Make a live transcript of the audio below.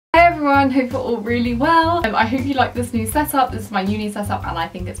going? Hope you're all really well. I hope you like this new setup. This is my uni setup and I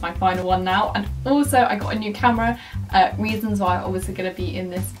think it's my final one now. And also I got a new camera. Reasons why I'm obviously going to be in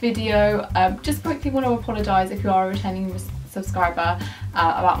this video. Just quickly want to apologise if you are a returning subscriber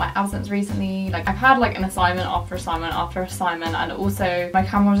about my absence recently. Like, I've had like an assignment after assignment after assignment, and also my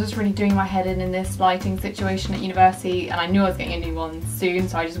camera was just really doing my head in this lighting situation at university, and I knew I was getting a new one soon,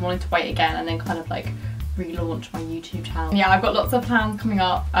 so I just wanted to wait again and then kind of like relaunch my YouTube channel. Yeah, I've got lots of plans coming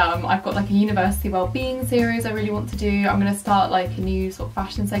up. I've got like a university wellbeing series I really want to do. I'm going to start like a new sort of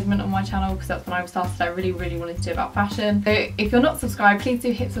fashion segment on my channel because that's when I started. I really wanted to do about fashion. So if you're not subscribed, please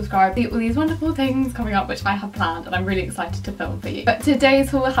do hit subscribe. See all these wonderful things coming up which I have planned and I'm really excited to film for you. But today's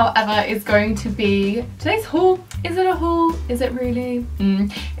haul, however, is going to be... Today's haul? Is it a haul? Is it really?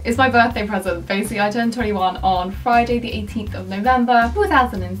 It's my birthday present. Basically, I turned 21 on Friday the 18th of November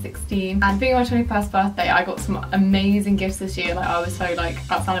 2016, and being my 21st birthday I got some amazing gifts this year. Like, I was so like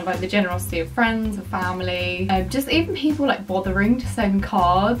outstanding by the generosity of friends and family, just even people like bothering to send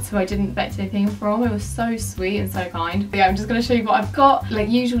cards who I didn't expect anything from. It was so sweet and so kind. But yeah, I'm just going to show you what I've got. Like,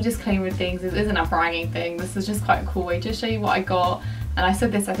 usual disclaimer things, this isn't a bragging thing, this is just quite a cool way to show you what I got. And I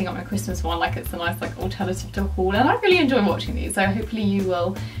said this I think on my Christmas one, like it's a nice like alternative to a haul, and I really enjoy watching these, so hopefully you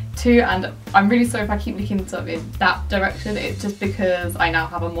will too. And I'm really sorry if I keep looking sort of in that direction. It's just because I now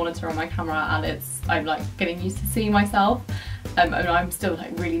have a monitor on my camera and I'm like getting used to seeing myself, and I'm still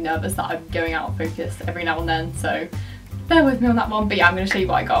like really nervous that I'm going out of focus every now and then, so bear with me on that one. But yeah, I'm going to show you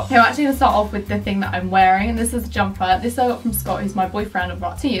what I got. Okay, I'm actually going to start off with the thing that I'm wearing, and this is a jumper. This I got from Scott, who's my boyfriend of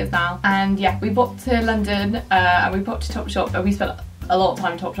about 2 years now, and yeah, we bought to London and we bought to Topshop, and we spent a lot of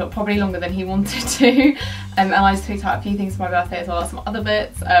time in Topshop, probably longer than he wanted to, and I just picked out a few things for my birthday as well as some other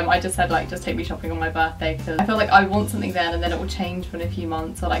bits. I just said like just take me shopping on my birthday because I feel like I want something then and then it will change in a few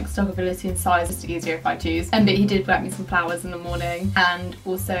months, or like stockability and size is easier if I choose. But he did get me some flowers in the morning, and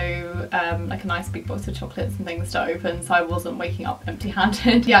also like a nice big box of chocolates and things to open, so I wasn't waking up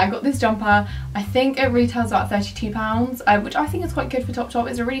empty-handed. Yeah, I got this jumper. I think it retails about £32, which I think is quite good for Topshop.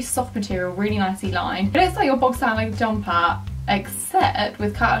 It's a really soft material, really nicely lined, but it's like your box down like jumper except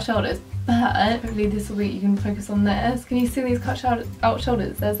with cut out shoulders. But hopefully this will be, you can focus on this. Can you see these cut out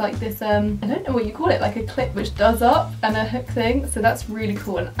shoulders? There's like this, I don't know what you call it, like a clip which does up and a hook thing. So that's really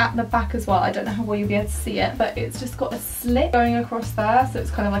cool. And at the back as well, I don't know how well you'll be able to see it, but it's just got a slit going across there. So it's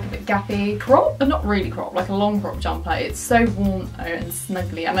kind of like a bit gappy. Crop, but not really crop, like a long crop jumper. It's so warm and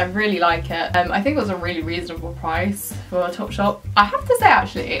snuggly and I really like it. I think it was a really reasonable price for Topshop. I have to say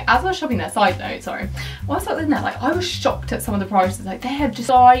actually, as I was shopping there, side note, sorry, whilst I was in there, like I was shocked at some of the prices. Like they have just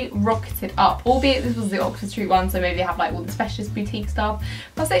skyrocketed up, albeit this was the Oxford Street one, so maybe they have like all the specialist boutique stuff.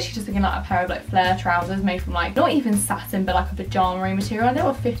 But I was actually just thinking like a pair of like flare trousers made from like not even satin but like a pajama material, and they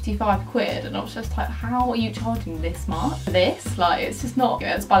were 55 quid, and I was just like, how are you charging this much for this? Like, it's just not,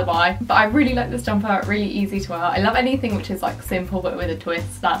 it's by the by. But I really like this jumper, really easy to wear. I love anything which is like simple but with a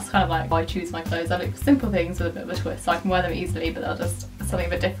twist. That's kind of like why I choose my clothes. I look for simple things with a bit of a twist, so I can wear them easily, but they're just something a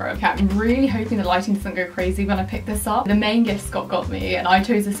bit different. Okay, I'm really hoping the lighting doesn't go crazy when I pick this up. The main gift Scott got me, and I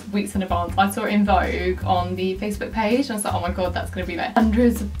chose this weeks in advance. I saw it in Vogue on the Facebook page and I was like, oh my god, that's going to be like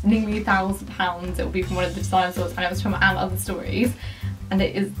hundreds of, nearly £1,000. It will be from one of the design stores, and it was from And Other Stories. And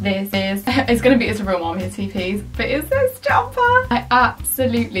it is this, it's going to be, it's a real mom here, TPs, but it's this jumper. I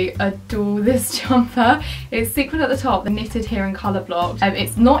absolutely adore this jumper. It's sequin at the top, the knitted here in colour block.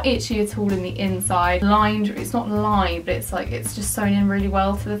 It's not itchy at all in the inside. Lined, it's not lined, but it's like, it's just sewn in really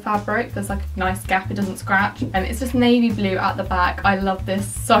well to the fabric. There's like a nice gap, it doesn't scratch. And it's just navy blue at the back. I love this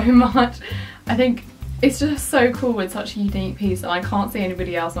so much. I think it's just so cool with such a unique piece, and I can't see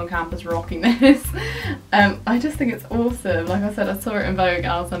anybody else on campus rocking this. I just think it's awesome. Like I said, I saw it in Vogue and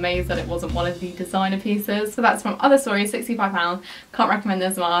I was amazed that it wasn't one of the designer pieces. So that's from Other Stories, £65. Can't recommend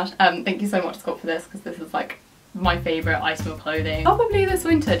this much. Thank you so much, Scott, for this, because this is like my favourite item of clothing. Probably this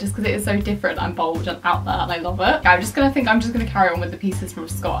winter, just because it is so different and bold and out there, and I love it. I'm just gonna carry on with the pieces from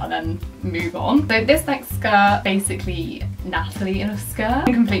Scott and then move on. So this next skirt, basically Natalie in a skirt,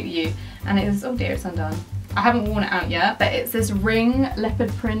 completely you. And it is, oh dear, it's undone. I haven't worn it out yet, but it's this ring leopard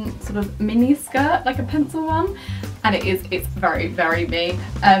print sort of mini skirt, like a pencil one, and it's very me.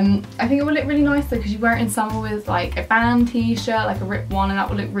 I think it will look really nice though, because you wear it in summer with like a band t-shirt, like a ripped one, and that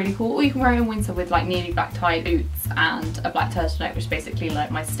will look really cool. Or you can wear it in winter with like nearly black tie boots and a black turtleneck, which is basically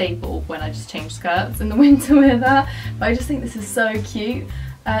like my staple when I just change skirts in the winter with that. But I just think this is so cute.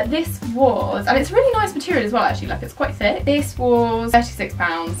 This was, and it's really nice material as well actually, like it's quite thick. This was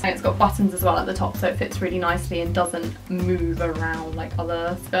 £36 and it's got buttons as well at the top, so it fits really nicely and doesn't move around like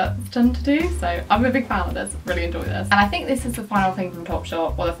other skirts tend to do. So I'm a big fan of this, really enjoy this. And I think this is the final thing from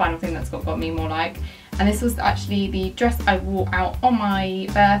Topshop, or the final thing that's got me more like. and this was actually the dress I wore out on my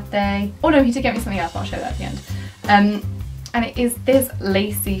birthday. Oh no, he did get me something else, I'll show that at the end. And it is this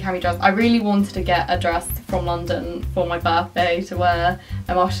lacy cami dress. I really wanted to get a dress from London for my birthday to wear,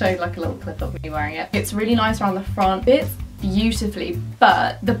 and I'll show you like a little clip of me wearing it. It's really nice around the front, fits beautifully,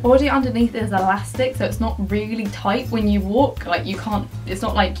 but the body underneath is elastic, so it's not really tight when you walk. Like you can't, it's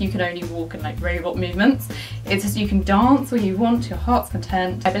not like you can only walk in like robot movements. It's just you can dance where you want to your heart's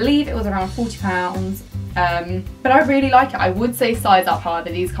content. I believe it was around £40. But I really like it. I would say size up,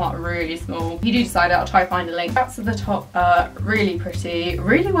 however these come out really small. If you do decide it, I'll try to find a link. Straps at the top are really pretty,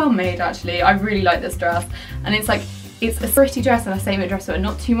 really well made actually. I really like this dress, and it's like, it's a pretty dress and a statement dress, but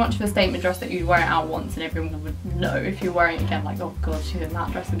not too much of a statement dress that you'd wear it out once and everyone would know. If you're wearing it again, like, oh god, she's in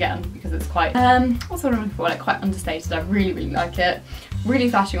that dress again, because it's quite, what's what I'm looking for, like quite understated. I really, really like it. Really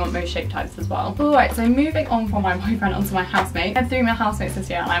flashing on most shape types as well. Alright, so moving on from my boyfriend onto my housemate. I have 3 my housemates this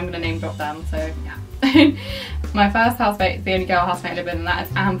year and I'm going to name drop them, so yeah. My first housemate, the only girl housemate I live with, and that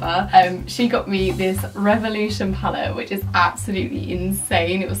is Amber. She got me this Revolution palette, which is absolutely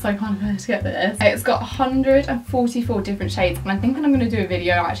insane. It was so kind of her to get this. It's got 144 different shades, and I think that I'm going to do a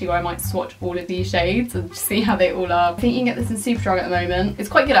video actually where I might swatch all of these shades and see how they all are. I think you can get this in Superdrug at the moment. It's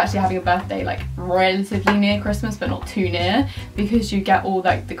quite good actually having a birthday like relatively near Christmas, but not too near, because you get all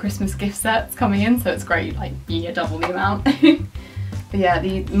like the Christmas gift sets coming in, so it's great, like you get double the amount. But yeah,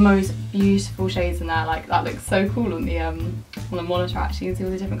 the most beautiful shades in there, like that looks so cool on the monitor actually. You can see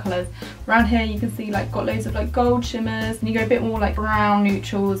all the different colours. Around here you can see like got loads of like gold shimmers, and you go a bit more like brown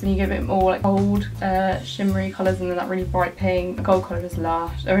neutrals, and you go a bit more like gold shimmery colours, and then that really bright pink. The gold colour is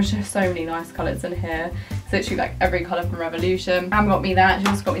lush. There are just so many nice colours in here. It's literally like every colour from Revolution. Amber got me that. She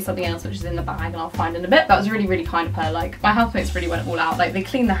also got me something else which is in the bag and I'll find in a bit. That was really, really kind of her. Like my housemates really went all out. Like they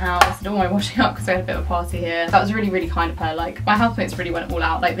cleaned the house, did all my washing up because we had a bit of a party here. That was really, really kind of her. Like my housemates really went all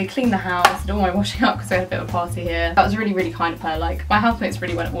out. Like they cleaned the house, did all my washing up because we had a bit of a party here. That was really, really kind of her. Like my housemates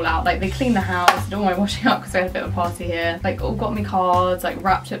really went all out. Like they cleaned the house, did all my washing up because we had a bit of a party here. Like all got me cards, like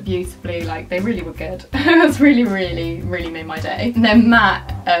wrapped up beautifully. Like they really were good. It was really, really, really made my day. And then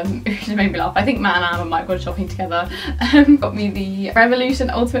Matt, who made me laugh. I think Matt and Amber might have gone shopping together. Got me the Revolution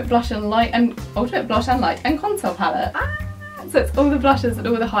Ultimate Blush and Light and Contour palette. So it's all the blushes and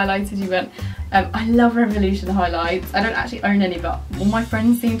all the highlighters you want. I love Revolution highlights. I don't actually own any, but all my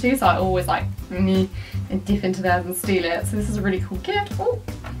friends seem to, so I always like and dip into theirs and steal it. So this is a really cool gift. Oh,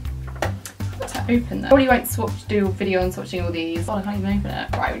 to open them. Probably won't do a video on swatching all these. Oh, I can't even open it.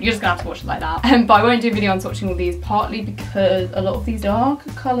 Right, you're just gonna have to watch it like that. But I won't do a video on swatching all these, partly because a lot of these dark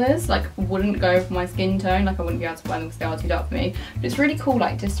colours like wouldn't go for my skin tone. Like I wouldn't be able to wear them because they are too dark for me. But it's really cool,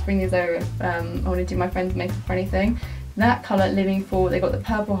 like just to bring these over if I want to do my friend's makeup or anything. That colour, Living For, they got the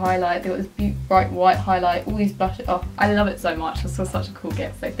purple highlight, they got this bright white highlight, all these blushes. Oh, I love it so much. This was such a cool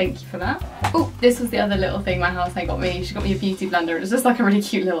gift, so thank you for that. Oh, this was the other little thing my housemate got me. She got me a beauty blender. It was just like a really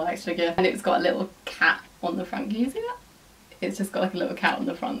cute little extra gift, and it's got a little cat on the front. Can you see that? It's just got like a little cat on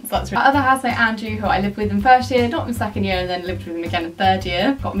the front, so that's really. My other housemate Andrew, who I lived with in first year, not in second year, and then lived with him again in third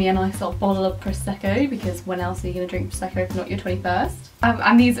year, got me a nice little bottle of Prosecco, because when else are you going to drink Prosecco if not your 21st?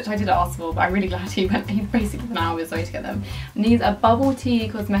 And these, which I did ask for, but I'm really glad he basically went out of his way to get them. And these are Bubble Tea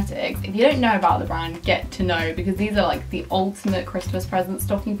Cosmetics. If you don't know about the brand, get to know, because these are like the ultimate Christmas present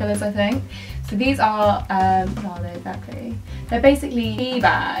stocking fillers, I think. So these are, what are they exactly? They're basically tea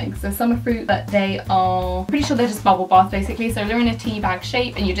bags. They're summer fruit, but they are, pretty sure they're just bubble baths basically. So they're in a tea bag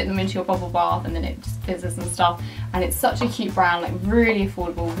shape and you dip them into your bubble bath and then it just fizzes and stuff. And it's such a cute brand, like really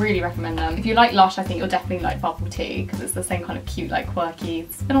affordable, really recommend them. If you like Lush, I think you'll definitely like Bubble Tea, because it's the same kind of cute, like quirky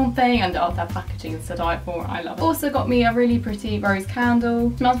spin-on thing, and their packaging is to die for. I love it. Also got me a really pretty rose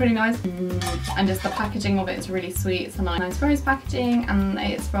candle. Smells really nice. And just the packaging of it is really sweet. It's a nice rose packaging, and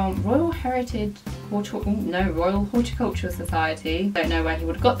it's from Royal Horticultural Society. Don't know where he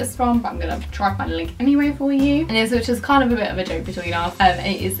would have got this from, but I'm gonna try to find a link anyway for you. And this, which is kind of a bit of a joke between us,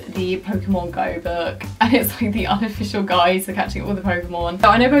 it is the Pokemon Go book, and it's like the unofficial guide to catching all the Pokemon. So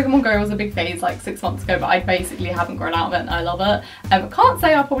I know Pokemon Go was a big phase like 6 months ago, but I basically haven't grown out of it and I love it. I can't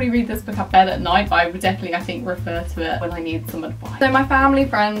say I'll probably read this book at bed at night, but I would definitely, I think, refer to it when I need some advice. So my family,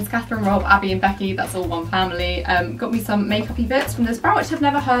 friends, Catherine, Rob, Abby and Becky, that's all one family, got me some makeup-y bits from this brand, which I've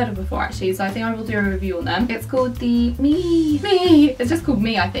never heard of before actually, so I think I will do a review on them. It's called the it's just called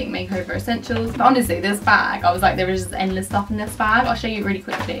Me, I think, Makeover Essentials. But honestly, this bag, I was like, there is just endless stuff in this bag. I'll show you really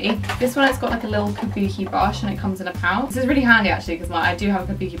quickly. This one, it's got like a little kabuki brush and it comes in a pouch. This is really handy actually, because I do have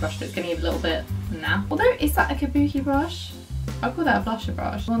a kabuki brush, but it's getting a little bit now. Although, is that a kabuki brush? I call that a blusher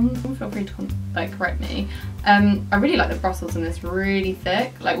brush. Feel free to like correct me. I really like the bristles in this, really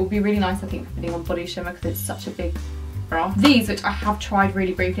thick. Like will be really nice I think for putting on body shimmer, because it's such a big brush. These, which I have tried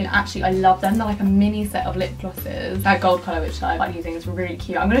really briefly, and actually I love them. They're like a mini set of lip glosses. That gold colour, which I like using, is really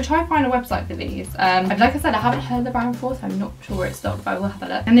cute. I'm going to try and find a website for these. Like I said, I haven't heard the brand before, so I'm not sure where it's stocked, but I will have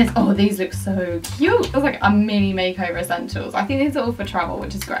a look. And this, oh, these look so cute. It's like a mini makeover essentials. I think these are all for travel,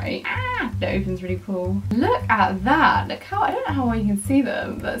 which is great. Ah, it opens really cool. Look at that. Look how, I don't know how well you can see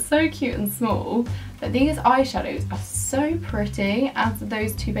them, but it's so cute and small. But these eyeshadows are so pretty, as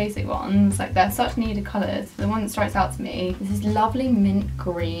those two basic ones. Like, they're such needed colours. The one that strikes out to me is this lovely mint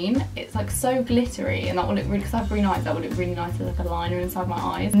green. It's like so glittery, and that will look really, because I have green eyes, that will look really nice as like a liner inside my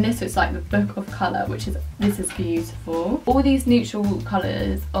eyes. And this is like the book of colour, which is, this is beautiful. All these neutral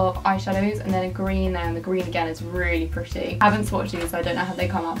colours of eyeshadows, and then a green there, and the green again is really pretty. I haven't swatched these, so I don't know how they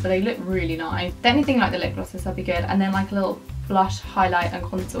come out, but they look really nice. Anything like the lip glosses would be good, and then like a little blush, highlight and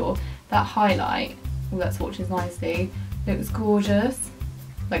contour. That highlight, oh, that swatches nicely, looks gorgeous.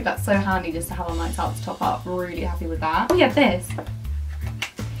 Like, that's so handy just to have on nights out to top up. Really happy with that. Oh yeah, this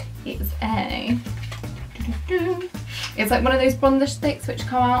is it's like one of those bronzer sticks which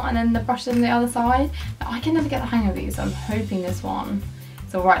come out and then the brush is on the other side. Now, I can never get the hang of these, so I'm hoping this one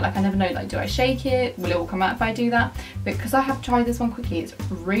is alright. Like, I never know, like, do I shake it? Will it all come out if I do that? But because I have tried this one quickly, it's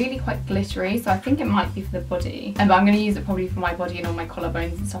really quite glittery, so I think it might be for the body. But I'm going to use it probably for my body and all my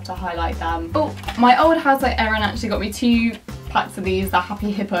collarbones and stuff to highlight them. Oh, my old housemate Erin actually got me 2 packs of these, the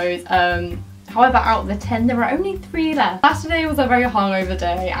Happy Hippos. However, out of the 10, there were only 3 left. Saturday was a very hungover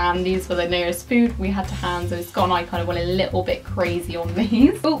day, and these were the nearest food we had to hand, so Scott and I kind of went a little bit crazy on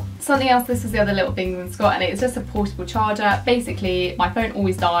these. Oh, something else, this was the other little thing with Scott, and it's just a portable charger. Basically, my phone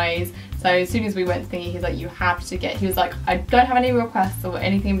always dies, so as soon as we went to thingy, he's like, you have to get, he was like, I don't have any requests or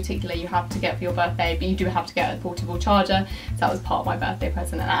anything in particular you have to get for your birthday, but you do have to get a portable charger. So that was part of my birthday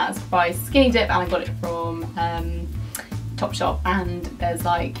present, and that's by Skinny Dip, and I got it from Topshop, and there's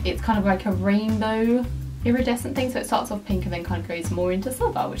like, it's kind of like a rainbow iridescent thing, so it starts off pink and then kind of goes more into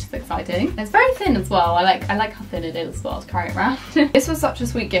silver, which is exciting. And it's very thin as well. I like how thin it is as well to carry it around. This was such a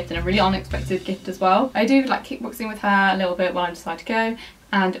sweet gift and a really unexpected gift as well. I do like kickboxing with her a little bit when I decide to go,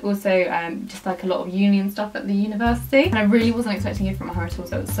 and also just like a lot of uni and stuff at the university, and I really wasn't expecting it from her at all,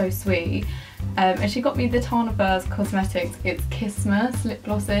 so it was so sweet. And she got me the Tanya Cosmetics, it's Kissmass lip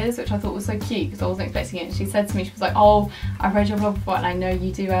glosses, which I thought was so cute because I wasn't expecting it. And she said to me, she was like, oh, I've read your blog before and I know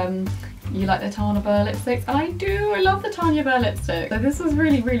you do, you like the Tanya Burr lipsticks, and I do, I love the Tanya Burr lipstick. So this was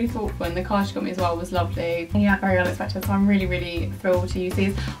really, really thoughtful, and the card she got me as well was lovely. And yeah, very unexpected, so I'm really, really thrilled to use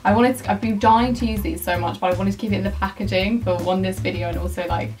these. I've been dying to use these so much, but I wanted to keep it in the packaging for this video, and also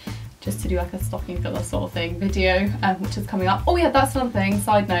like just to do like a stocking filler sort of thing video, which is coming up. Oh yeah, that's another thing,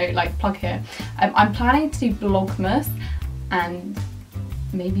 side note, like plug here. I'm planning to do Vlogmas and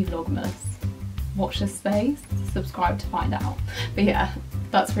maybe Vlogmas. Watch this space, subscribe to find out. But yeah,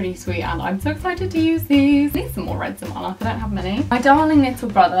 that's really sweet, and I'm so excited to use these. I need some more reds in my life, I don't have many. My darling little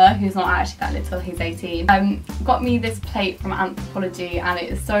brother, who's not actually that little, he's 18, got me this plate from Anthropology, and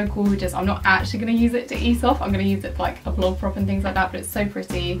it is so gorgeous. I'm not actually going to use it to eat off, I'm going to use it for like a vlog prop and things like that, but it's so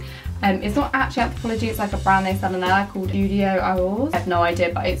pretty. It's not actually Anthropology, it's like a brand they sell in there called Studio Hours. I have no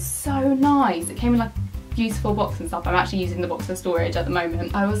idea, but it's so nice. It came in like beautiful box and stuff. I'm actually using the box for storage at the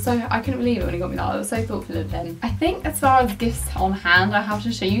moment. I couldn't believe it when he got me that. I was so thoughtful of him. I think as far as gifts on hand I have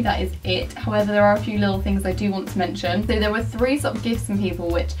to show you, that is it. However, there are a few little things I do want to mention. So there were 3 sort of gifts from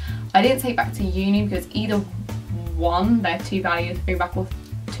people which I didn't take back to uni because either 1, they're too valuable to bring back, or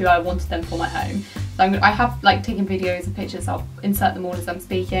 2, I wanted them for my home. So I have like taken videos and pictures, so I'll insert them all as I'm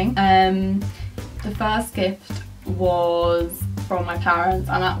speaking. The first gift was from my parents,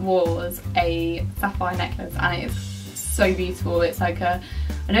 and that was a sapphire necklace, and it is so beautiful. It's like a,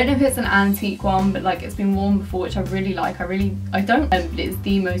 I don't know if it's an antique one, but like it's been worn before, which I really like. I don't, but it's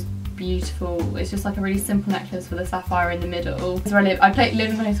the most beautiful. It's just like a really simple necklace with a sapphire in the middle. It's really, I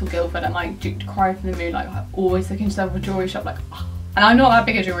live in my little Guildford, and like Cry for the Moon, like I always look into a jewellery shop like, oh. And I'm not that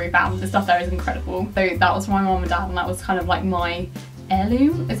big a jewellery fan, but the stuff there is incredible. So that was for my mum and dad, and that was kind of like my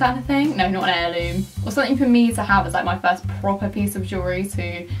heirloom, is that a thing? No, not an heirloom. Or something for me to have as like my first proper piece of jewellery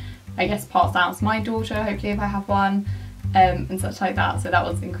to, I guess, pass down to my daughter, hopefully, if I have one, and such like that. So that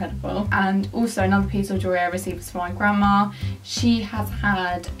was incredible. And also another piece of jewellery I received was from my grandma. She has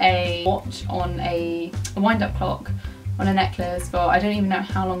had a watch on a wind-up clock on a necklace for I don't even know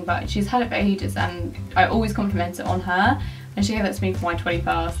how long, but she's had it for ages, and I always compliment it on her. And she gave that to me for my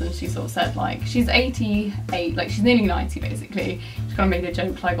 21st, and she sort of said like, she's 88, like she's nearly 90 basically. She kind of made a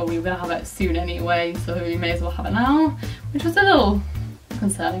joke like, oh, we were gonna have it soon anyway, so we may as well have it now, which was a little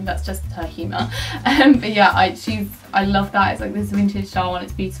concerning. That's just her humour. But yeah, she's I love that. It's like this vintage style and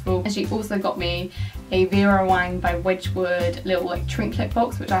it's beautiful. And she also got me a Vera Wang by Wedgwood little like trinket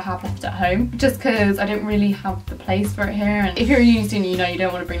box, which I have left at home just because I don't really have the place for it here. And if you're a uni student, you know you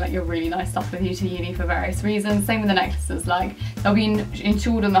don't want to bring like your really nice stuff with you to uni for various reasons. Same with the necklaces, like they'll be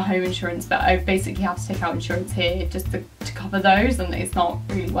insured on the home insurance, but I basically have to take out insurance here just to cover those, and it's not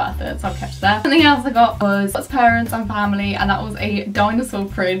really worth it, so I've kept it there. Something else I got was What's Parents and Family, and that was a dinosaur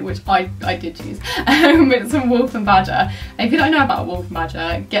print, which I did choose. It's from Wolf and Badger. And if you don't know about Wolf and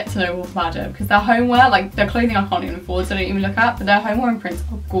Badger, get to know Wolf and Badger, because their homeware, like their clothing I can't even afford, so I don't even look at, but their homeware and prints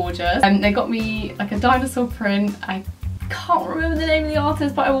are gorgeous. And they got me like a dinosaur print. I can't remember the name of the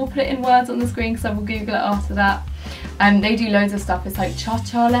artist, but I will put it in words on the screen because I will Google it after that. And they do loads of stuff. It's like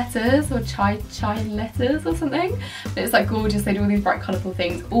cha-cha letters or chai letters or something. But it's like gorgeous. They do all these bright colourful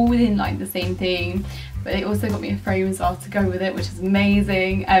things all within like the same theme. But they also got me a frame as well to go with it, which is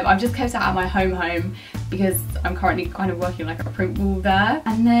amazing. I've just kept it at my home because I'm currently kind of working like a print wall there.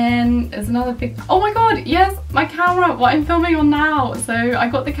 And then there's another big, oh my god, yes, my camera, what I'm filming on now. So I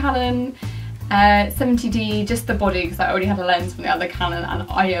got the Canon 70D, just the body, because I already had a lens from the other Canon, and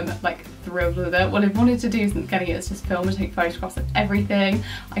I am like thrilled with it. What I've wanted to do since getting it is just film and take photographs of everything.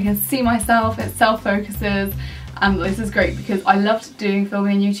 I can see myself, it self-focuses, and this is great because I loved doing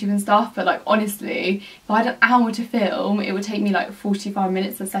filming on YouTube and stuff, but like honestly, if I had an hour to film, it would take me like 45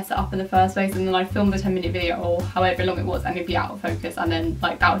 minutes to set it up in the first place, and then I'd film the 10-minute video or however long it was and it'd be out of focus, and then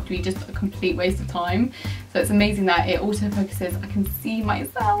like that would be just a complete waste of time. So it's amazing that it autofocuses, I can see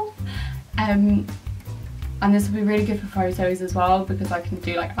myself. And this will be really good for photos as well, because I can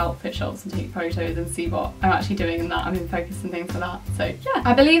do like outfit shots and take photos and see what I'm actually doing and that I'm in focus and things like that. So yeah,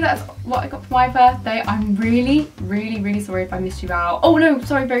 I believe that's what I got for my birthday. I'm really sorry if I missed you out. Oh no,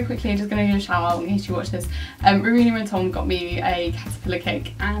 sorry, very quickly, I'm just going to do a shout out in case you watch this. Rowena and Tom got me a caterpillar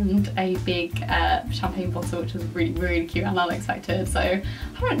cake and a big champagne bottle, which was really cute and unexpected. So I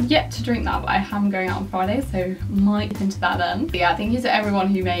haven't yet to drink that, but I am going out on Friday, so might get into that then. But yeah, thank you to everyone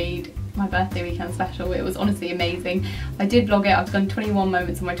who made my birthday weekend special. It was honestly amazing. I did vlog it. I've done 21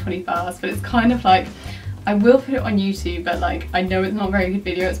 moments on my 21st, but it's kind of like, I will put it on YouTube, but like I know it's not a very good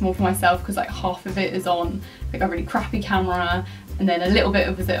video. It's more for myself because like half of it is on like a really crappy camera, and then a little bit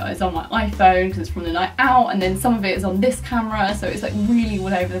of it is on my iPhone because it's from the night out, and then some of it is on this camera, so it's like really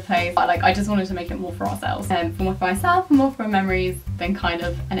all over the place. But like I just wanted to make it more for ourselves and for more for myself and more for memories than kind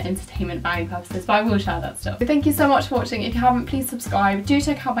of an entertainment value purposes, but I will share that stuff. So thank you so much for watching. If you haven't, please subscribe. Do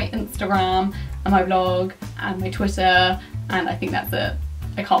check out my Instagram and my blog and my Twitter, and I think that's it.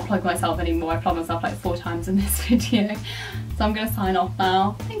 I can't plug myself anymore. I plugged myself like 4 times in this video. So I'm going to sign off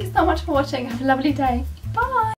now. Thank you so much for watching. Have a lovely day. Bye!